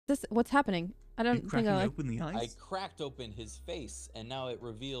What's happening? I You're don't think cracking I like. open the I ice. cracked open his face, and now it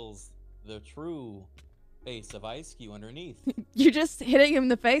reveals the true face of Ice Cube underneath. You're just hitting him in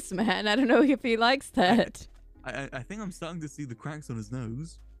the face, man. I don't know if he likes that. I think I'm starting to see the cracks on his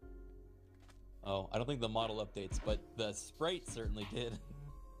nose. Oh, I don't think the model updates, but the sprite certainly did.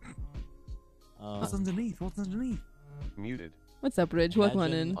 What's underneath? What's underneath? Muted. What's up, Ridge? Welcome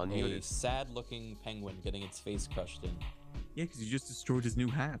on in. Imagine a Unmuted. sad-looking penguin getting its face crushed in. Yeah, because you just destroyed his new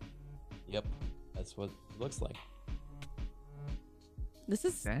hat. Yep, that's what it looks like. This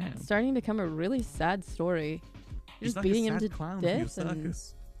is Damn. starting to become a really sad story. You're He's just like beating a him sad to clown for your death. And...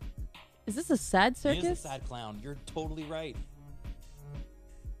 circus. Is this a sad He is a circus? sad clown. You're totally right.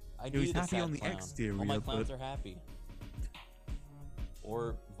 I Yo, knew he's the happy sad on the clown. exterior, All my but- clowns are happy.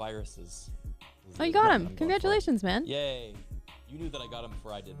 Or viruses. Oh, you got him! Congratulations, man. Yay! You knew that I got him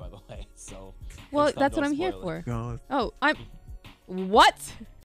before I did, by the way. So. Well, next time that's what don't I'm here spoil it. for. God. Oh, I'm. What?